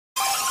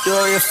Do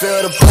you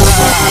feel the pull?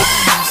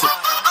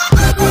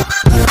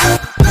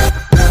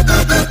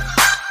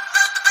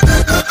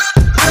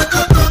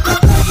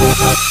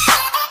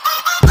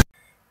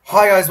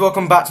 Hi guys,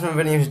 welcome back to another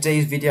video. In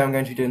today's video I'm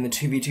going to be doing the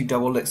 2v2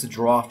 Double Exlir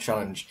Draft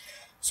challenge.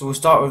 So we'll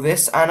start with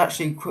this and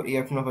actually quickly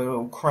open up a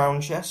little crown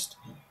chest.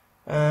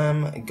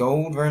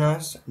 Gold, very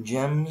nice.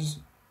 Gems.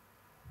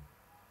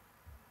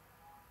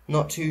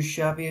 Not too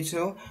shabby at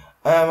all.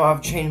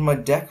 I've changed my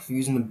deck for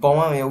using the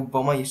bomber. The old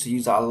bomber, I used to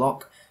use that a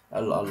lot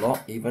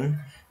even.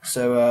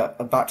 So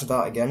back to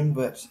that again,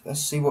 but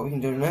let's see what we can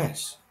do in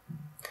this.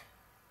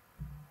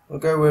 We'll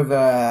go with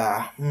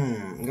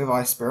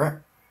Ice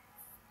Spirit.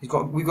 We've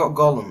got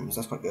golems,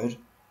 that's quite good.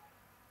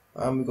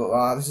 We've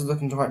got this is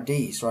looking quite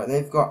decent, right?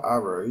 They've got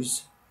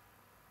arrows.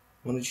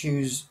 I'm gonna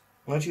choose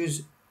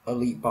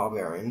elite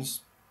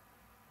barbarians.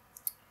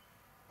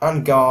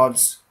 And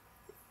guards.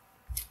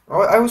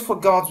 I always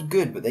thought guards were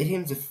good, but they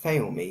seem to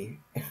fail me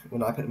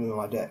when I put them in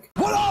my deck.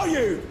 What are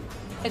you?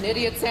 An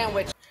idiot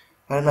sandwich.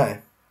 I don't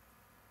know.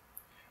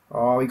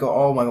 Oh my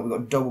god, we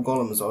got double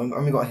golems on.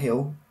 And we got a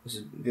heal. This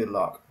is good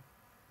luck.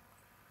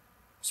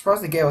 I'm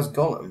surprised they gave us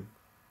golem.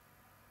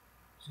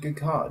 It's a good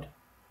card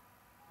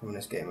from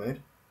this game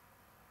mode.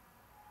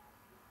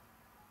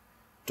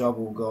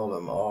 Double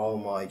golem. Oh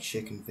my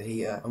chicken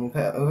fajita. I'm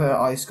gonna put an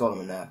ice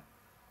golem in there.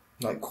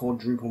 Like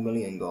quadruple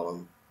million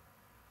golem.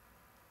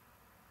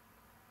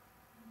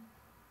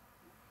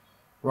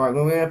 Right,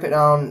 we're gonna put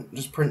down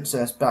just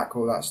princess, back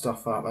all that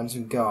stuff up, and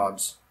some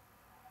guards.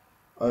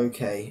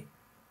 Okay.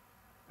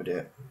 We'll do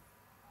it.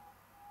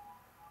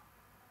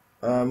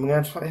 We're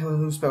gonna try to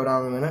heal spell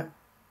down in a minute.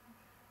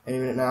 Any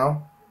minute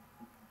now.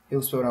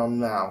 Heal spell down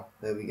now.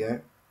 There we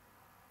go.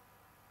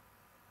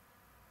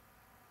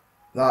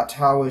 That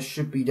tower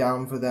should be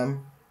down for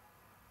them.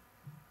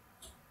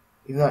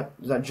 Even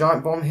that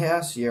giant bomb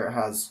here, so yeah, it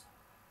has.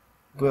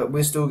 But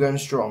we're still going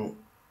strong.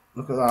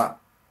 Look at that.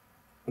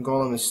 The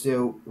golem is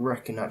still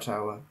wrecking that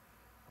tower.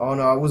 Oh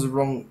no, I was the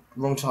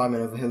wrong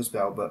timing of a heal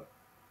spell, but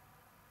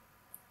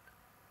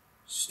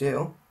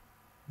still,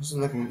 this is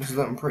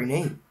looking pretty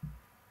neat.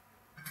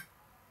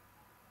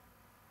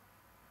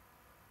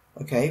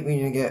 Okay,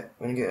 we're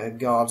gonna get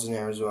guards in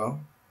there as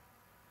well.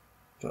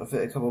 Trying to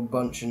fit a couple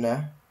bunch in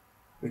there.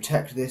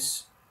 Protect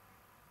this.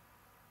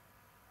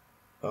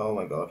 Oh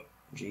my god,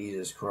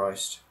 Jesus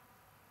Christ!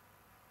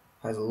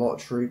 Has a lot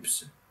of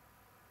troops.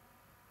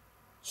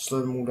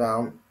 Slow them all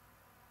down.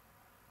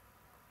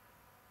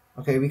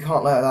 Okay, we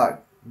can't let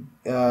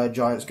that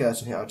giant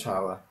skeleton hit our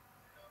tower.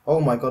 Oh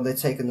my god, they're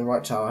taking the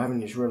right tower. I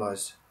haven't just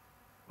realised.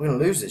 We're gonna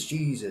lose this.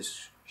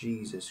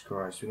 Jesus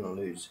Christ, we're gonna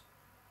lose.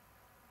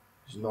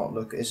 It's not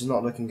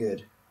looking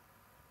good.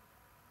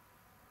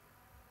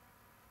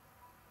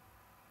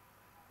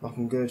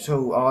 Looking good at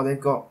all. Oh, they've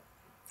got.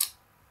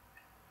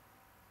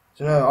 I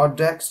don't know. Our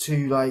deck's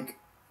too like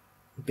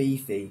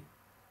beefy.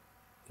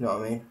 You know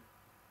what I mean?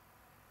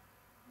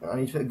 I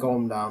need to put a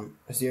golem down.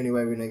 That's the only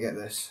way we're gonna get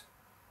this.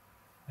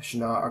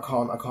 Actually, no, I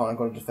can't. I've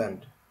got to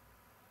defend.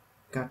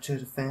 Got to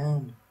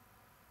defend.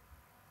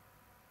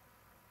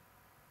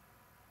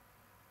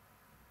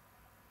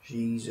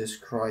 Jesus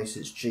Christ,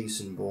 it's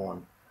Jason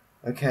Bourne.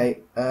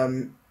 Okay,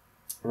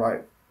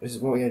 right, this is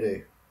what we're gonna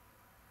do.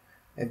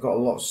 They've got a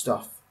lot of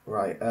stuff.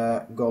 Right,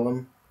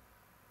 golem.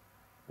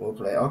 We'll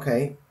play.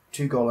 Okay,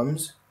 2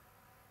 golems.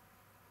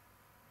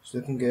 It's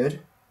looking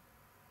good.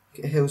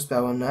 Get a heal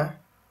spell on there.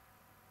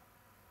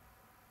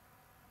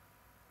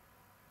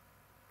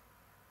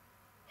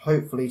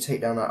 Hopefully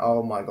take down that.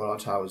 Oh my god, our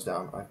tower's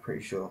down, I'm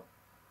pretty sure.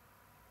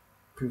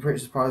 Pretty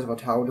surprised if our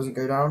tower doesn't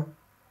go down.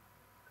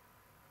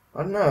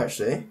 I don't know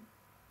actually.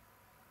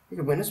 We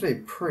could win. This would be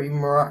a pretty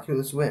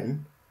miraculous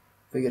win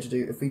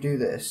if we do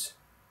this.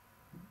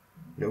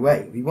 No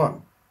way, we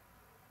won.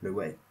 No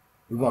way.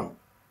 We won.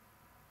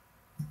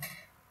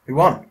 We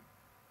won.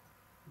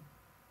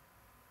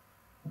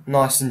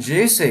 Nice and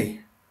juicy.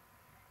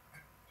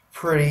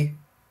 Pretty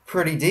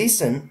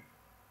decent.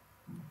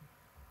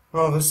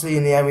 Obviously,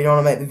 in the end, we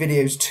don't want to make the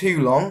videos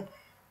too long,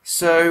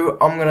 so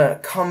I'm going to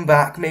come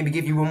back, maybe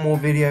give you one more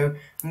video,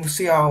 and we'll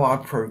see how I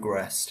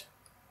progressed.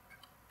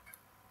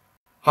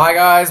 Hi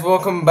guys,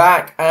 welcome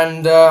back,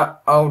 and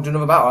I'll do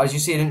another battle. As you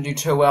see, I didn't do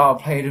too well.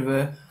 I played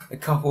with a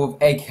couple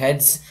of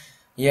eggheads.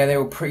 Yeah, they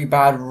were pretty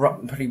bad,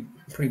 pretty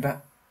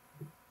bad.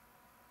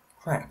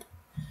 Crap.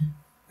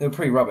 They were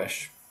pretty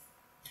rubbish.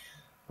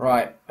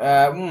 Right,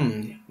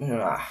 very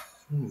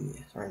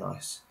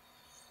nice.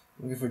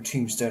 We'll go for a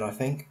tombstone, I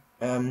think.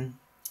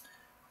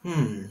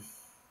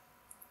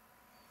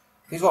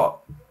 He's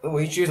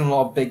using a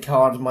lot of big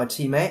cards, my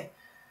teammate.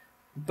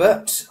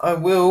 But I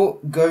will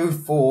go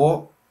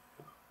for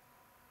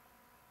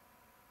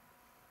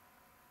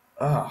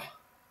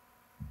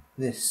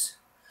this.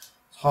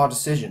 Hard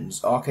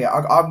decisions. Okay,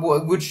 I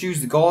would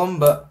choose the golem,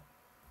 but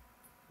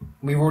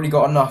we've already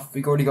got enough.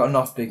 We've already got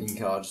enough bigging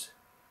cards.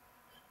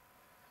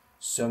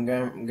 So I'm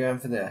going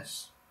for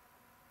this.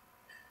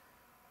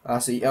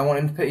 See, I want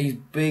him to put his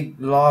big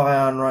lava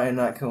iron right in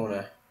that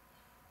corner.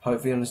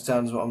 Hopefully he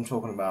understands what I'm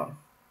talking about.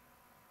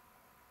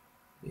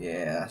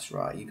 Yeah, that's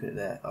right. You put it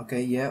there.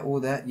 Okay, yeah, all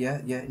that.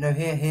 Yeah, yeah. No,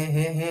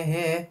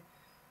 here.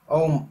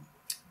 Oh,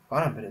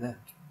 why don't I put it there?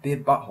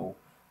 Big butthole.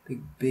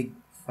 Big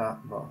fat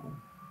butthole.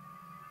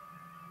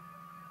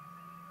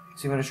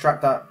 So you're gonna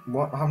distract that.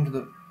 What happened to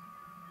the?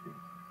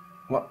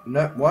 What?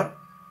 No. What?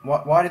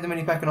 What? Why did the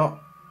mini pecker not?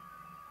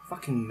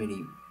 Fucking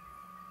mini.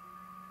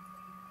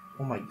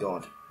 Oh my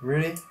god.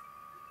 Really?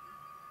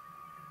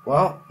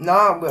 Well,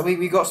 no,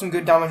 we got some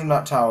good damage in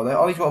that tower there.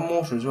 Oh, he's got a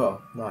mortar as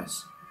well.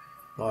 Nice.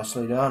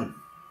 Nicely done.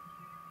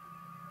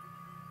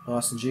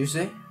 Nice and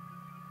juicy.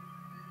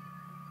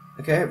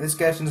 Okay, this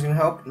skeleton's gonna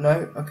help.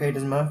 No, okay,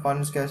 doesn't matter.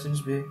 Finding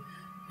skeletons be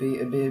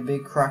a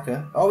big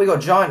cracker. Oh, we got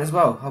a giant as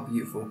well. How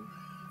beautiful.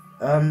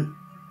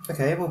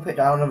 Okay, we'll put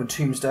down another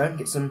tombstone.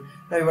 Get some.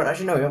 No, we won't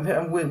actually.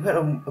 No, we'll put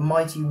a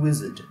mighty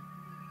wizard.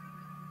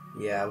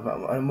 Yeah,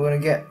 and we're gonna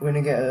get.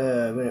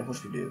 What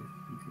should we do?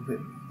 Put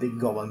a big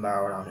goblin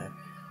barrel down here.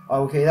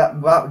 Oh, okay,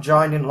 that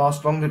giant didn't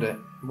last long, did it?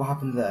 What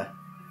happened there?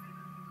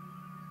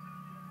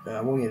 What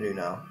are we gonna do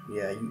now?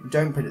 Yeah, you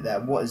don't put it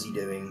there. What is he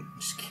doing?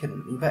 Just kill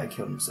him. He better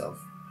kill himself.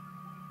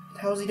 What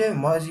the hell is he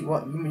doing? Why is he?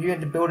 What? You had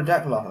to build a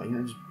deck lava.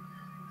 You just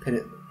put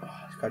it. Oh,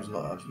 this guy does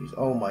not know how to use.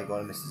 Oh my god,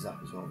 I missed his up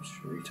as well. I'm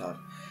just retard.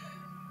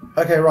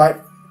 Okay,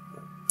 right.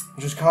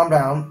 Just calm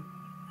down.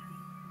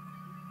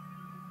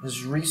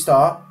 Let's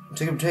restart.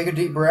 Take a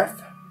deep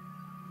breath.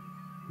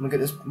 We'll get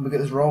this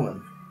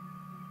rolling.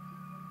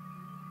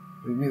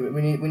 We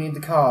need the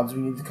cards.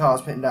 We need the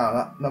cards putting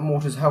down. That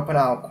mortar's helping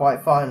out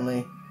quite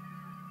finely.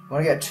 I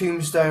want to get a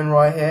tombstone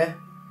right here.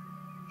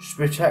 Just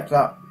protect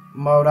that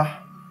motor.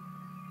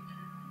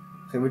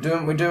 Okay, we're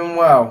doing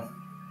well.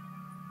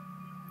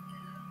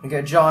 We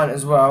get a giant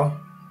as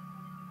well,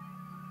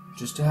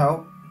 just to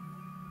help.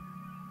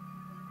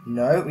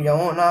 No, we don't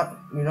want that.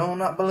 We don't want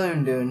that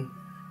balloon doing.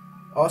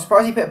 Oh, I was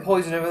surprised he put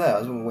poison over there. I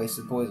was going to waste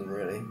the poison,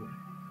 really.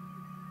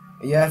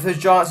 Yeah, if those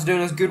giants are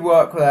doing us good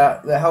work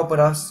there, they're helping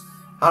us.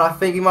 And I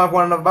think he might have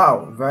won another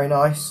battle. Very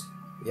nice.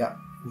 Yeah,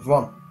 we've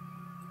won.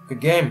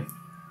 Good game.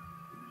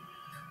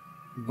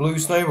 Blue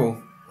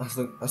snowball. That's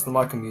the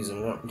mic I'm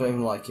using. I don't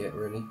even like it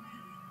really.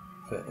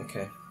 But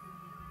okay.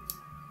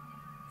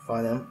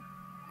 Fine then.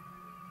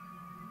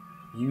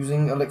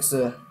 Using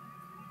elixir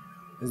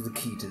is the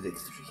key to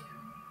victory.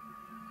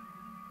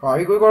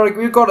 Right,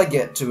 we've got to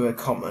get to a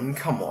common.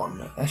 Come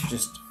on, let's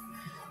just.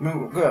 I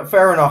mean,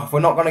 fair enough. We're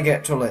not going to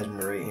get to a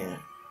legendary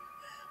here,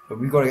 but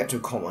we've got to get to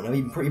a common.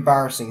 It'd be pretty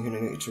embarrassing if we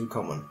don't get to a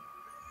common.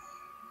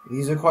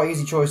 These are quite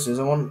easy choices.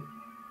 I want.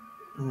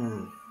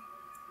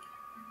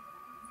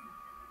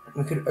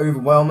 We could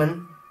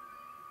overwhelming.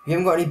 We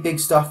haven't got any big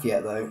stuff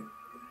yet though.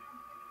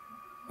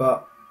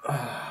 But I'm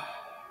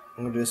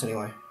gonna do this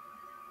anyway.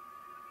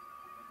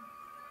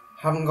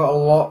 Haven't got a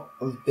lot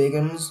of big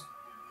uns.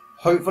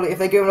 Hopefully, if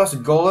they're giving us a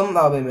golem,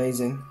 that would be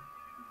amazing.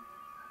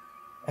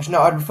 Actually,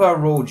 no, I'd prefer a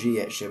raw G.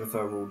 Actually, I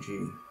prefer a raw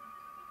G.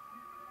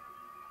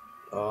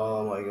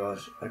 Oh my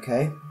gosh.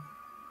 Okay.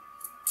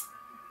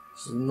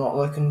 This is not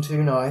looking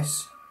too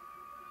nice.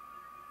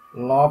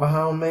 Lava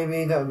Hound,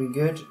 maybe that would be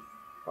good.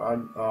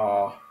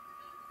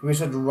 We just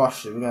had to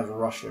rush it. We're gonna have to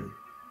rush him.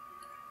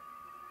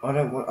 I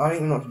don't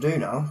even know what to do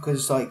now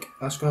because like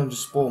that's gonna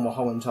just spoil my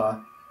whole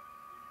entire.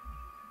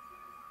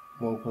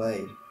 Well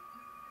played.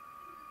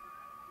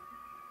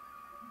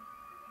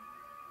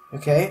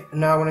 Okay,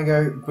 now I'm gonna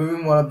go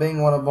boom, wada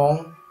bing, wada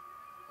bong.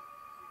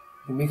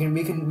 We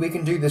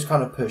can do this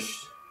kind of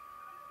push.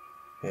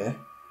 Yeah,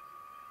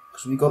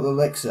 because we got the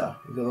elixir.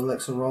 We got the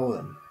elixir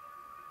rolling.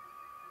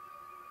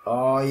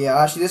 Oh yeah,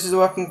 actually this is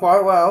working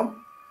quite well.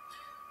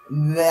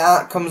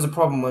 That comes a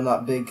problem when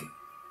the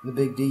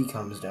big D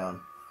comes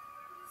down.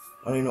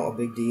 I don't even know what a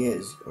big D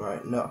is.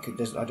 Right? No, okay,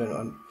 I don't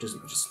know.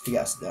 Just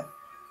forget that.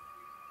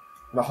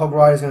 The Hog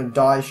Rider's gonna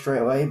die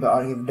straight away, but I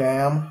don't give a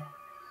damn.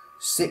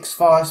 6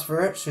 fires for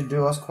it should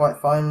do us quite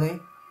finely.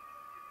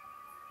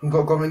 We've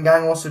got Goblin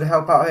Gang also to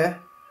help out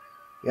here.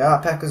 Yeah,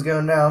 that Pekka's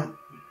going down.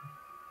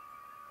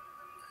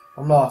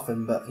 I'm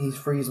laughing, but he's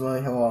freezing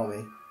my whole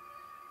army.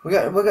 We'll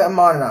get a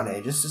miner down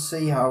here just to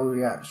see how we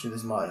react to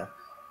this miner.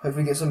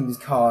 Hopefully get some of these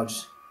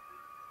cards.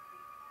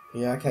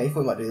 Yeah, okay,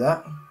 thought we might do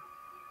that.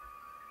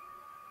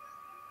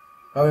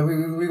 I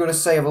mean, we've got to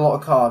save a lot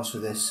of cards for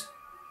this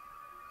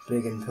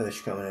big and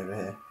push coming over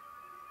here.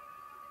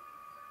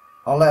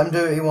 I'll let him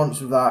do what he wants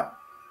with that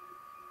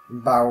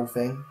barrel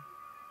thing.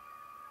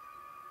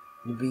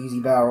 The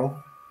Beezy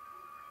barrel.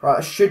 Right,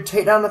 I should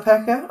take down the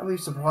Pekka. I'll be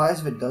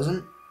surprised if it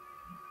doesn't.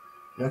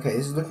 Okay,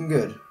 this is looking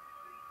good.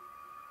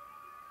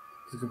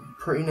 It's looking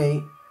pretty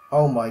neat.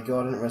 Oh my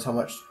god, I didn't realize how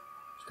much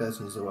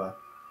skeletons there were.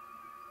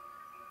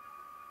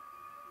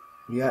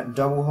 Yeah,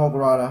 double Hog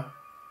Rider.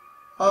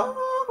 Hog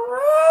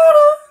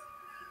Rider!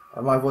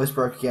 Oh, my voice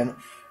broke again.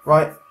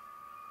 Right.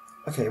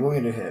 Okay, what are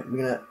we gonna do here?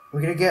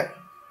 We're gonna get.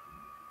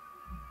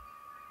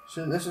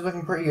 So this is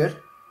looking pretty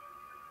good.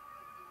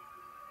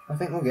 I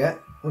think we'll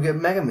get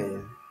Mega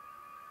Minion.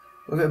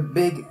 We'll get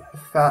big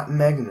fat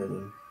Mega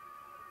Minion.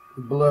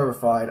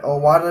 Blurified. Oh,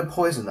 why did I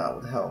poison that?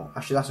 What the hell?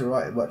 Actually, that's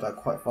alright. It worked out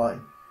quite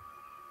fine.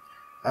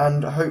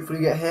 And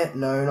hopefully get hit.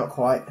 No, not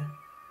quite.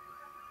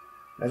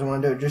 Doesn't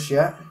want to do it just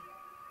yet.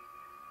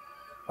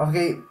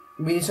 Okay,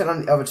 we need to set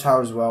on the other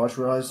tower as well. I just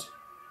realised.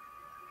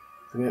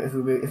 If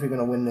we're going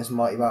to win this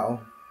mighty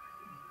battle,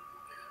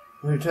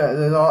 we turn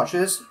those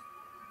archers.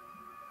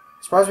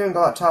 Surprised we haven't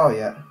got that tower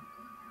yet.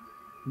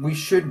 We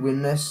should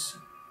win this.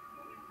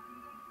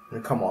 No,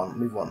 come on,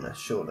 we've won this,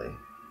 surely.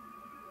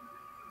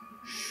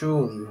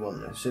 Surely we've won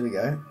this. Here we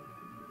go.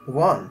 We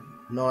won.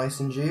 Nice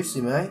and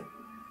juicy, mate.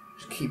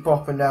 Just keep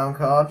popping down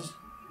cards.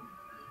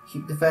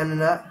 Keep defending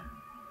that.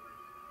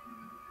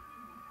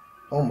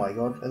 Oh my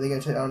god, are they going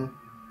to take down?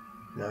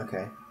 No,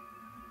 okay.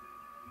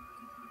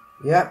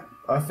 Yep,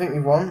 I think we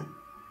won.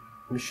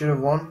 We should have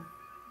won.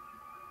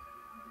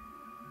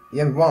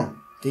 Yeah, we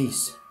won.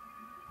 Decent.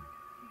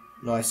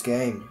 Nice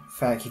game.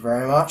 Thank you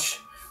very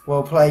much.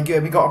 Well played,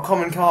 good. We got a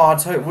common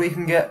card, so hopefully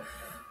we get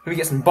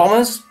some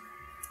bombers.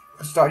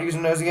 Start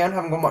using those again.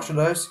 Haven't got much of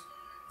those.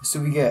 So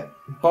we get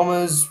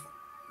bombers,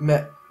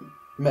 I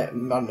don't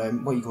know,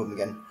 what do you call them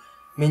again?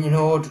 Minion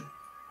horde.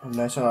 I don't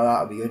know, something like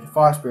that would be good.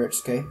 Fire spirits,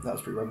 okay, that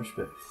was pretty rubbish,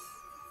 but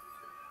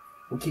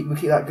we'll keep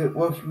that good.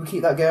 We'll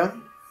keep that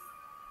going.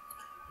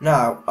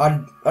 Now, I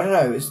don't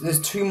know.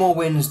 There's 2 more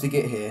wins to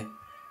get here.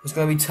 It's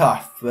going to be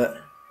tough, but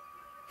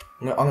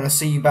I'm going to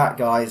see you back,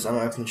 guys, and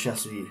I'll open the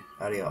chest with you.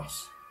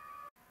 Adios.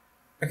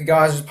 Okay,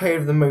 guys, I just played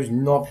with the most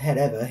knobhead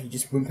ever. He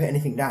just wouldn't put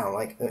anything down.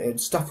 Like,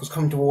 stuff was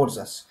coming towards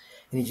us,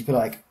 and he'd just be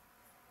like,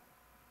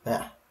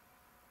 "Ah,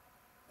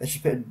 they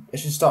should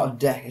start a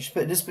deck. They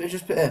should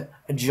just put a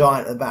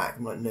giant at the back."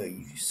 I'm like, "No,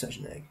 you're such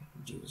an egg,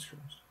 Jesus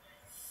Christ."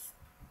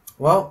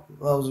 Well, that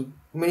was a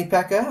mini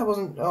P.E.K.K.A. I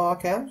wasn't. Oh,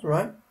 okay, that's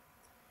right.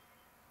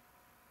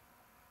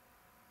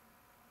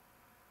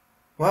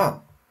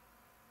 Wow.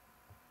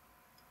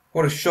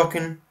 What a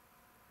shocking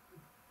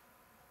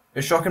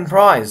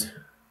prize.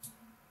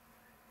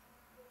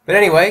 But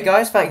anyway,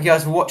 guys, thank you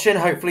guys for watching.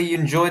 Hopefully you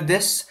enjoyed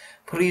this.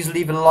 Please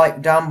leave a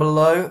like down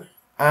below.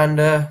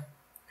 And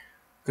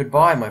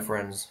goodbye, my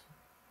friends.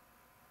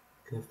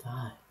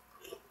 Goodbye.